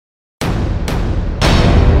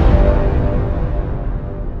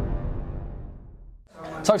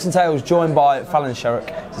Tucks and Tails joined by Fallon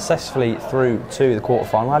Sherrock, successfully through to the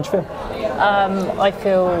quarter-final. How do you feel? I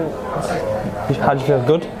feel... How do you feel?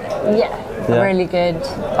 Good? Yeah, really good.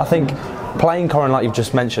 I think playing Corrine, like you've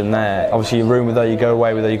just mentioned there, obviously you room with her, you go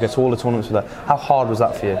away with her, you go to all the tournaments with her. How hard was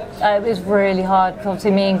that for you? It was really hard because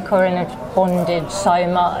obviously me and Corrine had bonded so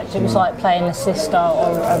much. It was like playing a sister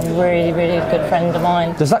or a really, really good friend of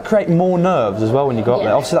mine. Does that create more nerves as well when you got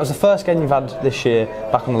there? Obviously that was the first game you've had this year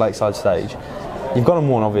back on the Lakeside stage. You've gone and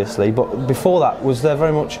won, obviously, but before that, was there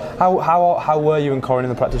very much... How were you and Corrine in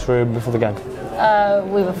the practice room before the game?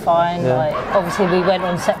 We were fine. Yeah. Like, obviously, we went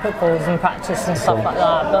on separate calls and practice and stuff like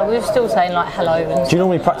that, but we were still saying like hello. And do you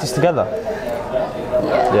normally practice together?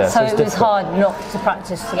 Yeah. So it was hard not to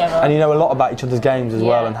practice together. And you know a lot about each other's games as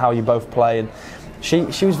well, and how you both play. And she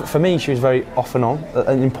was, for me, she was very off and on,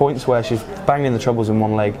 in points where she's banging the trebles in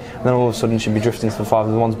one leg, and then all of a sudden she'd be drifting to the five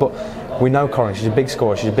and the ones. But we know Corrine, she's a big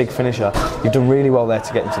scorer, she's a big finisher. You've done really well there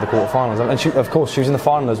to get into the quarterfinals, and she, of course, she was in the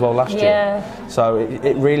final as well last year. So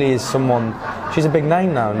it really is someone. She's a big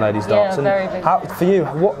name now in ladies darts. Yeah, very big. How, for you,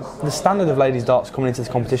 what the standard of ladies darts coming into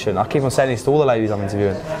this competition? I keep on saying this to all the ladies I'm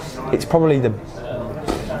interviewing. It's probably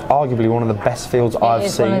arguably one of the best fields I've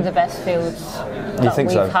seen. It is one of the best fields that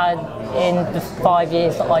we've had in the 5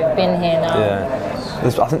 years that I've been here now. Yeah,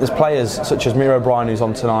 I think there's players such as Mira O'Brien, who's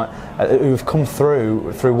on tonight, who've come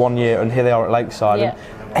through 1 year, and here they are at Lakeside. Yeah.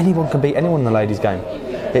 And anyone can beat anyone in the ladies' game.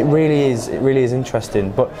 It really is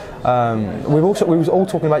interesting. But we was all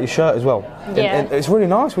talking about your shirt as well. Yeah, it's really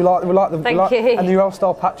nice. We like Thank you. And the UL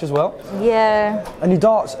style patch as well. Yeah. And your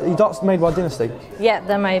darts made by Dynasty. Yeah,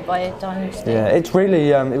 they're made by Dynasty. Yeah, it's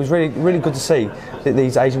really it was really good to see that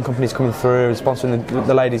these Asian companies coming through, sponsoring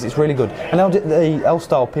the ladies. It's really good. And the L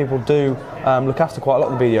style people do look after quite a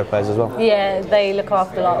lot of the BDO players as well. Yeah, they look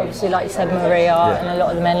after, like, obviously, like you said, Maria, and a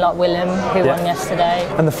lot of the men, like Willem, who won yesterday.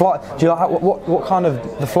 And the flight, do you like what kind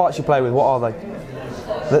of the flights you play with? What are they?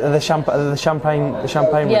 The champagne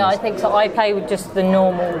rings? Yeah, I think so. I play with just the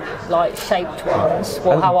normal, like, shaped ones.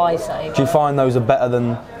 How I say. Do you find those are better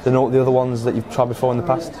than the other ones that you've tried before in the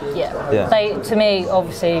past? Yeah. They, to me,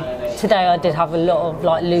 obviously, today I did have a lot of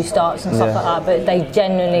like loose darts and stuff like that, but they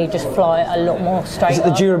genuinely just fly a lot more straight. Is it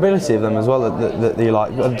the durability of them as well that you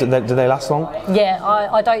like? Do they last long? Yeah,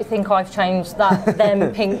 I don't think I've changed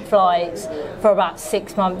them pink flights for about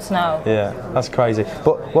 6 months now. Yeah, that's crazy.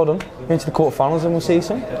 But well done. You're into the quarterfinals, and we'll see you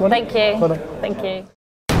soon. Thank you. Well done. Thank you.